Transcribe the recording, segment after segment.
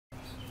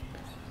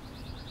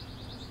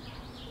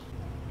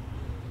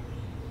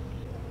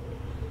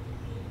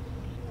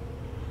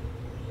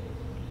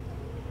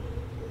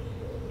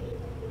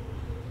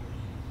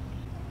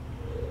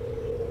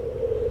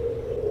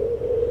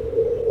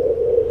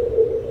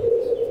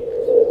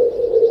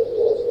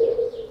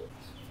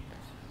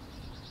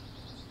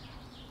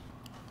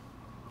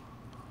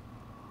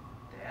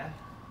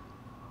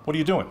What are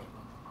you doing?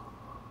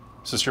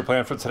 Is this your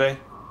plan for today?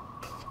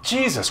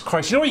 Jesus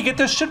Christ, you know where you get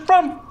this shit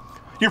from?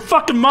 Your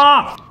fucking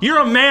mom! You're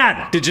a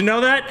man! Did you know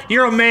that?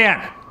 You're a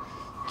man!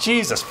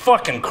 Jesus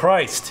fucking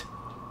Christ.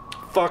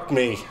 Fuck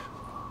me.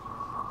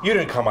 You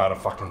didn't come out of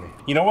fucking me.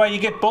 You know why you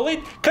get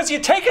bullied? Because you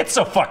take it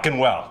so fucking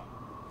well.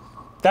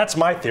 That's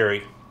my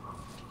theory.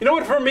 You know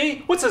what, for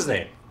me? What's his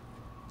name?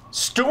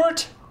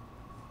 Stuart?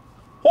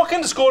 Walk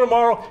into school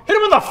tomorrow, hit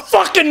him in the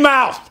fucking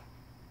mouth!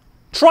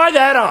 Try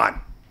that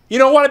on. You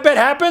know what I bet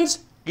happens?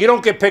 You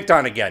don't get picked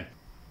on again.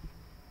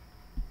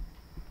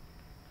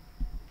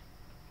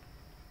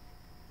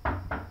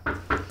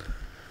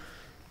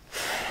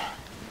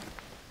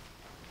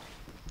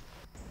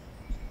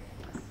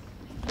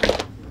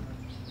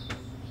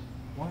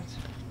 What?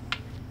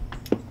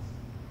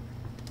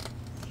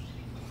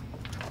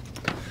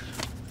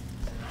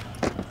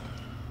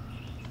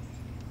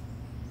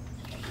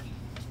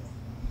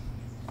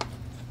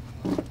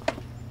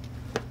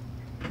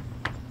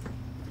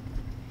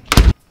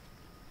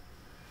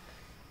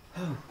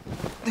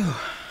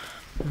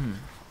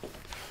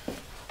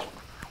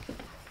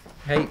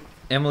 Hey,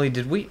 Emily,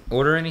 did we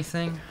order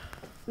anything?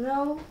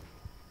 No.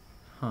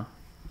 Huh.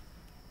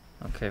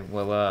 Okay,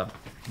 well,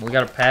 we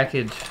got a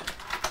package.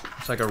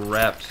 It's like a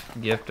wrapped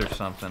gift or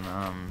something.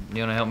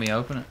 You wanna help me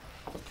open it?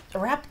 A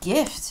wrapped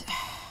gift?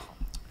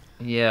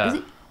 Yeah. Is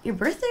it your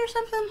birthday or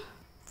something?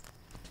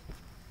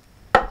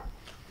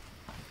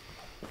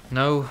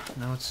 No,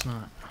 it's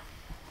not.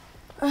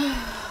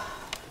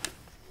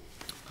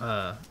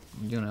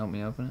 You wanna help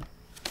me open it?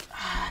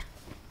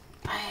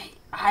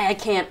 I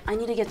can't. I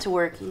need to get to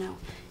work, you know.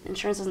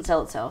 Insurance doesn't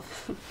sell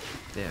itself.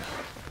 Yeah.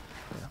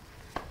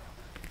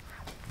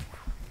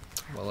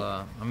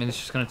 Well, I mean, it's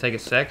just gonna take a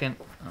second.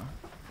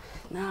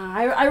 Nah,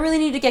 I really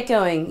need to get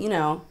going, you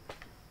know.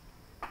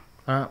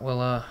 Alright,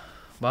 well,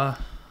 bye.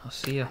 I'll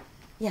see ya.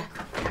 Yeah.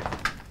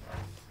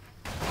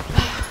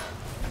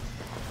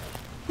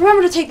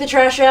 Remember to take the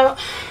trash out.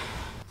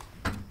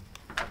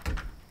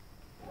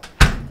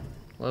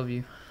 Love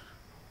you.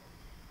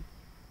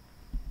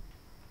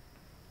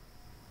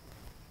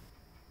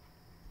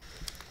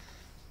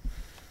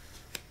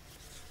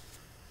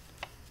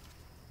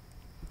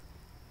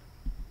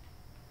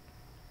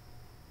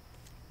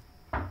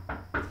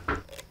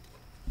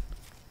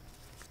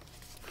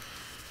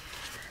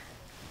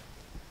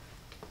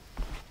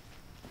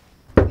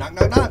 Knock,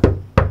 knock, knock.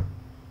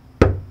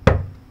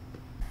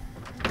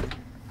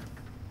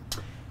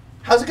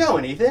 How's it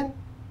going, Ethan?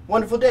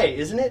 Wonderful day,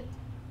 isn't it?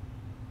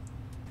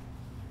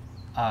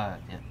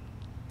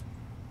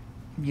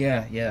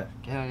 Yeah,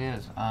 it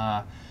is.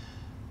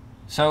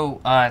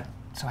 So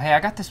hey, I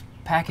got this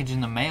package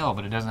in the mail,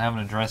 but it doesn't have an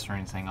address or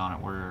anything on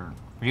it. Were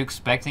you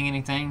expecting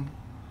anything?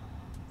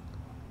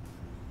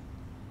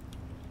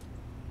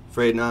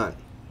 Afraid not,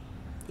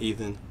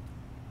 Ethan.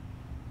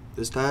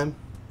 This time,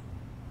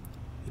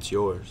 it's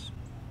yours.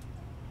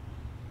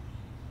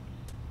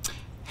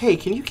 Hey,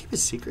 can you keep a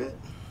secret?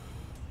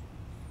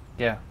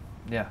 Yeah.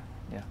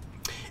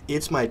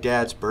 It's my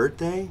dad's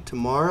birthday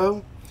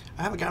tomorrow.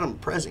 I haven't got him a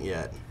present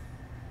yet.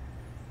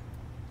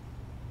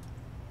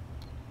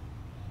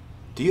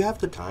 Do you have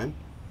the time?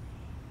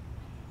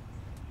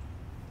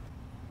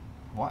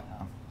 What?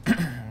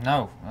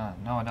 No, I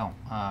don't.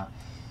 I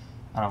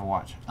don't have a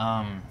watch.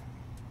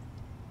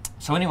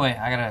 So anyway,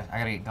 I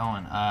gotta get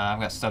going. I've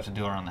got stuff to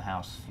do around the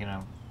house. You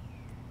know,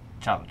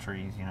 chop the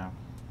trees. You know,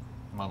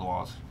 mow the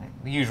walls.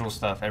 The usual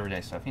stuff,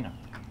 everyday stuff. You know.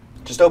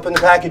 Just open the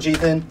package,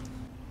 Ethan.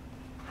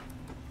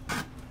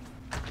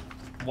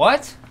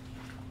 What?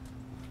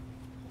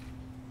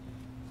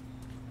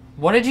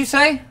 What did you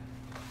say?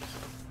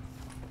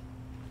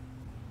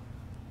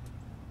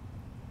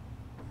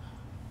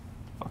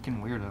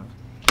 Fucking weirdo.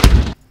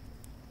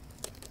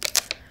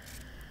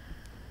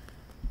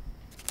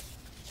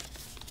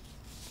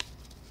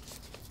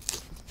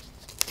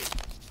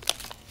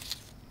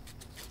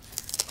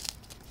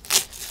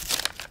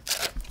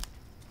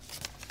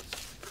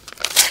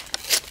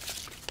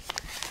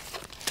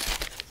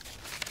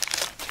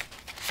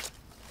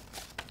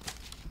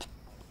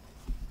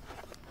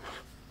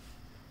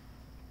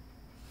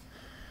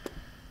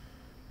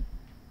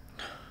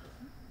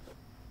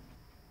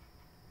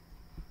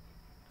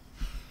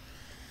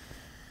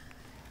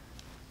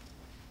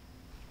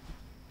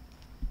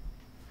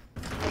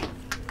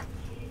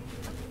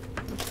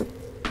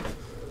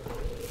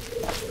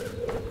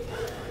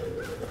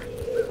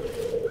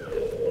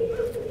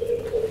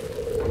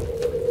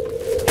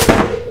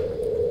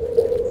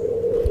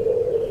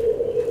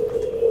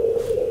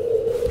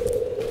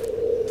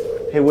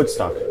 Hey,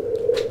 Woodstock.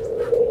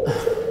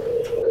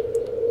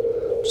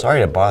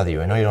 Sorry to bother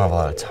you. I know you don't have a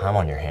lot of time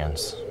on your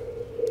hands.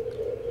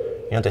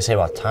 You know what they say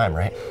about time,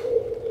 right?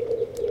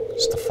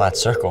 Just a flat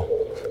circle.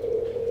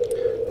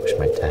 Wish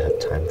my dad had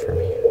time for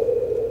me.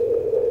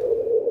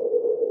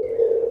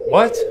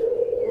 What?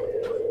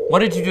 What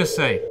did you just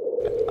say?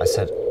 I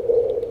said,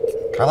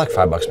 can I like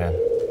 $5, man?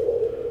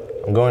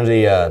 I'm going to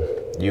the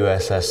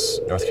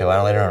USS North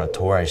Carolina later on a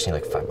tour. I just need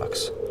like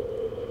 $5.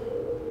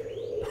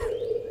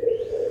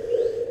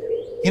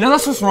 You know,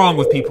 that's what's wrong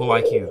with people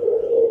like you.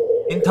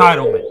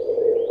 Entitlement.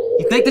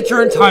 You think that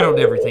you're entitled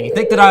to everything. You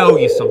think that I owe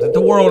you something.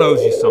 The world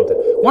owes you something.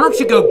 Why don't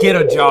you go get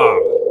a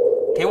job?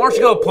 Okay, why don't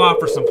you go apply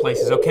for some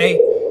places, okay?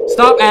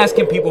 Stop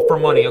asking people for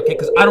money, okay?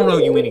 Because I don't owe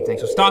you anything,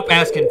 so stop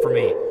asking for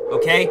me,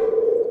 okay?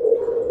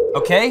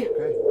 Okay?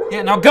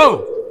 Yeah, now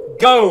go!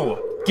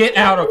 Go! Get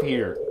out of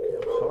here!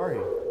 I'm sorry.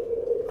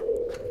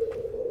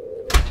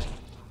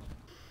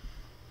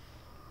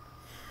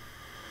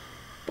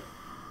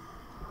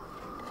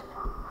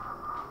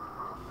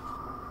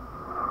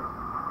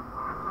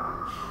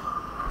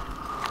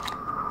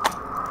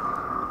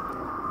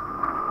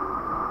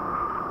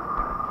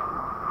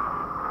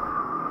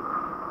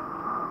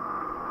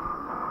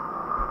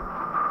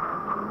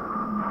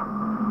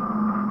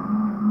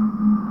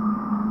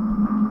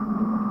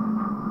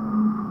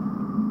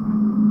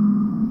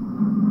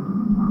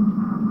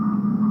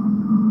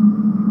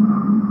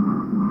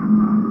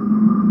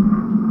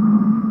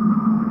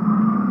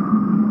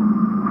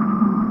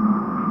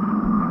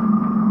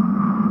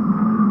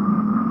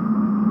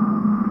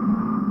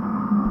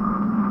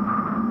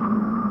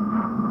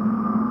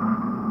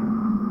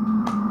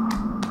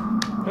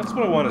 That's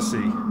what I want to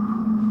see.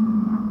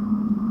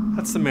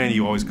 That's the man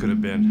you always could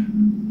have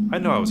been. I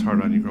know I was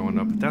hard on you growing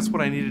up, but that's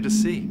what I needed to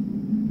see.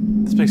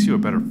 This makes you a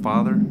better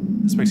father.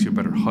 This makes you a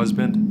better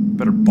husband,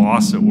 better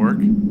boss at work.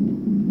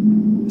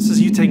 This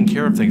is you taking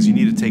care of things you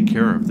need to take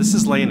care of. This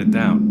is laying it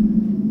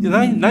down.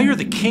 Now you're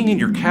the king in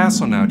your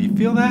castle now. Do you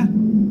feel that?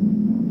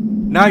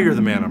 Now you're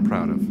the man I'm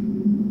proud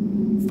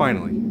of.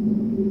 Finally.